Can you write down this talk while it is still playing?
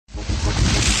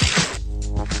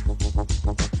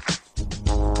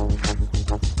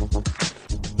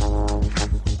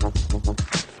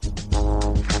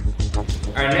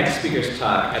next speaker's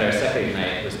talk at our second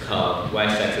Ignite was called Why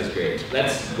Sex is Great.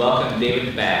 Let's welcome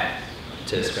David back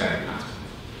to describe the concept.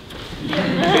 Please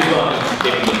welcome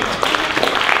David.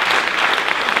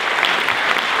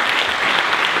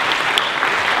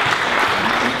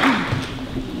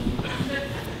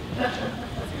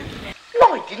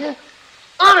 No, I didn't.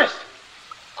 Honest.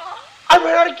 I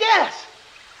ran out of gas.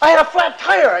 I had a flat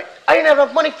tire. I didn't have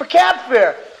enough money for cab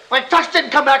fare. My tux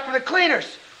didn't come back from the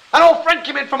cleaners. An old friend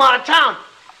came in from out of town.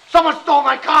 Someone stole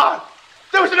my car.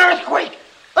 There was an earthquake.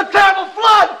 A terrible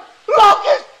flood.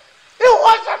 Locust. It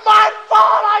wasn't my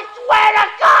fault, I swear to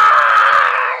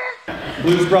God!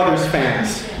 Blues Brothers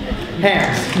fans.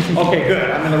 Hands. Okay, good.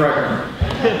 I'm in the right room.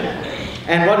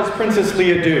 And what does Princess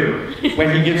Leia do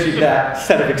when he gives you that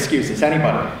set of excuses?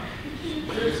 Anybody?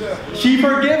 She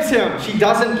forgives him. She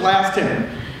doesn't blast him.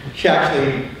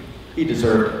 He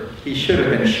deserved it. He should have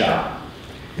been shot.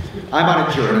 I'm on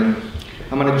a journey.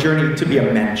 I'm on a journey to be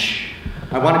a mensch.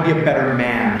 I want to be a better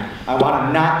man. I want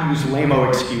to not use lame-o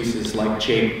excuses like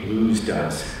Jake Blues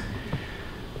does.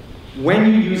 When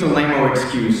you use a lame-o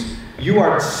excuse, you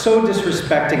are so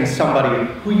disrespecting somebody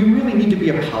who you really need to be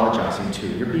apologizing to.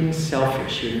 You're being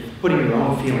selfish. You're putting your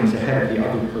own feelings ahead of the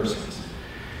other person's.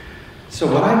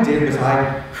 So what I did was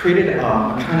I created a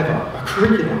kind of a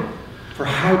curriculum for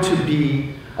how to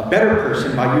be a better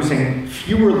person by using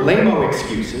fewer lame-o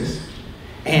excuses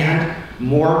and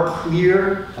more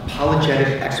clear,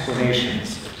 apologetic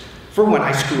explanations for when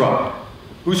I screw up.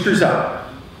 Who screws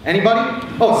up? Anybody?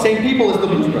 Oh, same people as the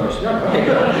Blues Brothers. Yeah, okay,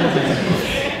 good.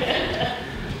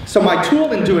 So my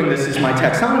tool in doing this is my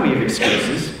taxonomy of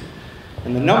excuses.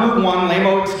 And the number one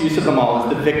lame-o excuse of them all is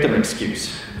the victim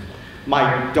excuse.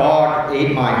 My dog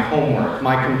ate my homework.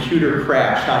 My computer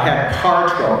crashed. I had car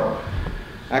trouble.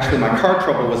 Actually, my car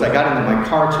trouble was I got into my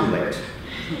car too late.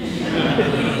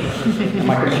 And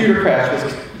my computer crash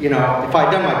was, if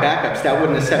I'd done my backups, that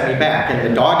wouldn't have set me back. And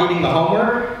the dog eating the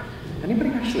homework, anybody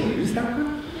actually use that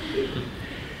one?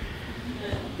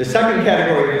 The second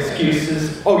category of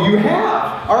excuses, oh, you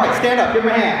have? All right, stand up, give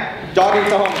me a hand. Dog ate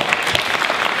the homework.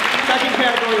 Second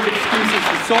category of excuses,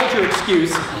 the soldier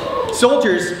excuse.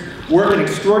 Soldiers work in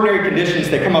extraordinary conditions.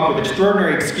 They come up with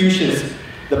extraordinary excuses.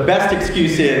 The best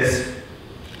excuse is,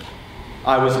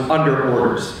 I was under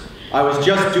orders. I was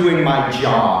just doing my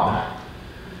job.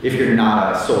 If you're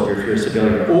not a soldier, if you're a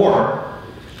civilian. Or,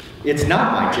 it's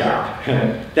not my job.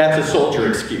 That's a soldier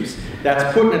excuse.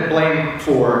 That's putting the blame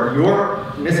for your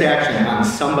misaction on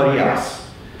somebody else.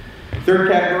 Third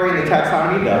category in the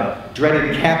taxonomy, the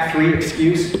dreaded Cat 3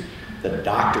 excuse, the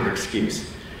doctor excuse.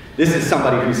 This is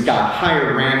somebody who's got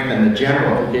higher rank than the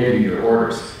general who gave you your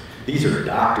orders. These are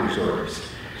doctor's orders.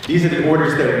 These are the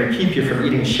orders that are going to keep you from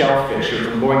eating shellfish or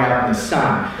from going out in the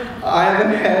sun. I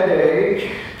have a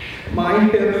headache. My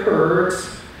hip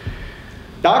hurts.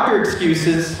 Doctor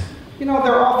excuses, they're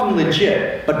often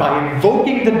legit. But by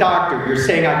invoking the doctor, you're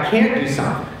saying, I can't do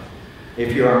something.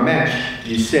 If you're a mensch,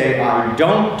 you say, I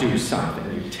don't do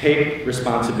something. You take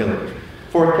responsibility.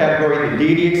 Fourth category, the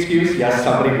deity excuse. Yes,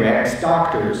 somebody rags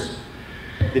doctors.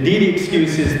 The deity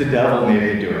excuse is the devil made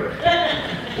me do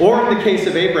it. Or in the case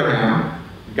of Abraham,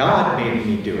 God made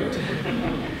me do it.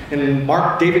 And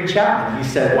Mark David Chapman, he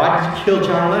said, why did you kill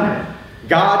John Lennon?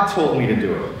 God told me to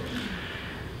do it.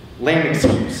 Lame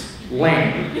excuse.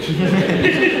 Lame.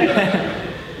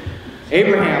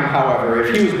 Abraham, however,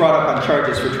 if he was brought up on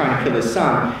charges for trying to kill his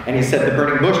son, and he said the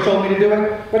burning bush told me to do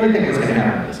it, what do you think was going to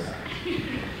happen to this guy?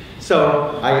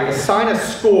 So I assign a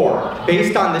score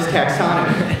based on this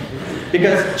taxonomy.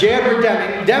 Because J. Edward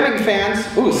Deming fans,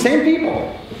 ooh, same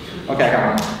people. Okay, I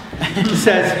got one. He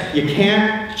says, you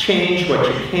can't change what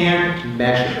you can't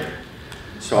measure.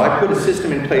 So I put a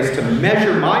system in place to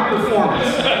measure my performance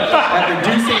at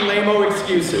reducing lame-o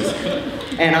excuses.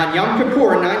 And on Yom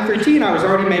Kippur, 9/13, I was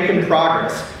already making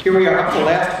progress. Here we are up to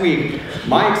last week.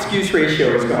 My excuse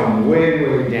ratio is going way,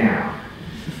 way down.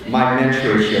 My mensch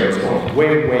ratio is going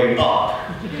way, way up.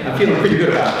 I'm feeling pretty good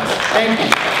about this. Thank you.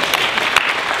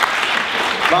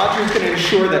 Roger's going to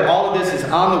ensure that all of this is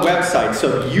on the website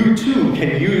so you too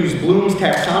can use Bloom's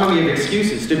taxonomy of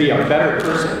excuses to be a better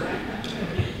person.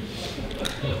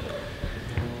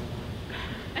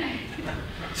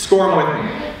 Score them with me.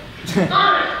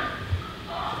 Honest.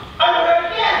 I don't have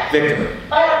gas. Victim.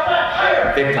 I had a flat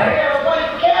tire. Victim. I didn't have money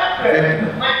for cab fare.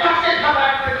 Victim. My tux didn't come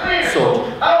back from the cleaners. Soldier.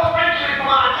 An old friend came in from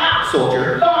out of town. Soldier.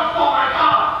 Someone stole my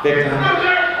car. Victim. There was an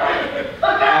earthquake.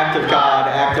 Act of God,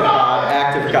 act of God,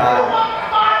 act of God.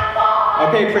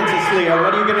 Okay, Princess Leia,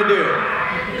 what are you going to do?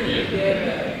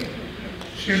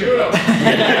 Shoot him.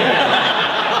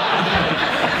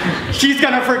 She's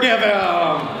going to forgive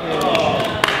him.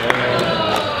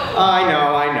 I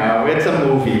know. it's a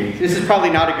movie. This is probably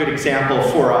not a good example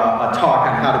for a talk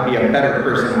on how to be a better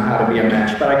person, on how to be a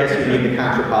mensch, but I guess you need the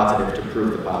contrapositive to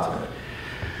prove the positive.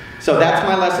 So that's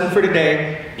my lesson for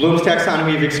today. Bloom's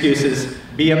taxonomy of excuses,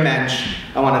 be a mensch.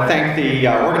 I want to thank the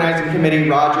organizing committee,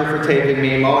 Roger for taping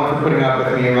me, Moen for putting up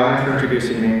with me, Ryan for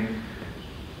introducing me.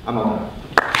 I'm all done.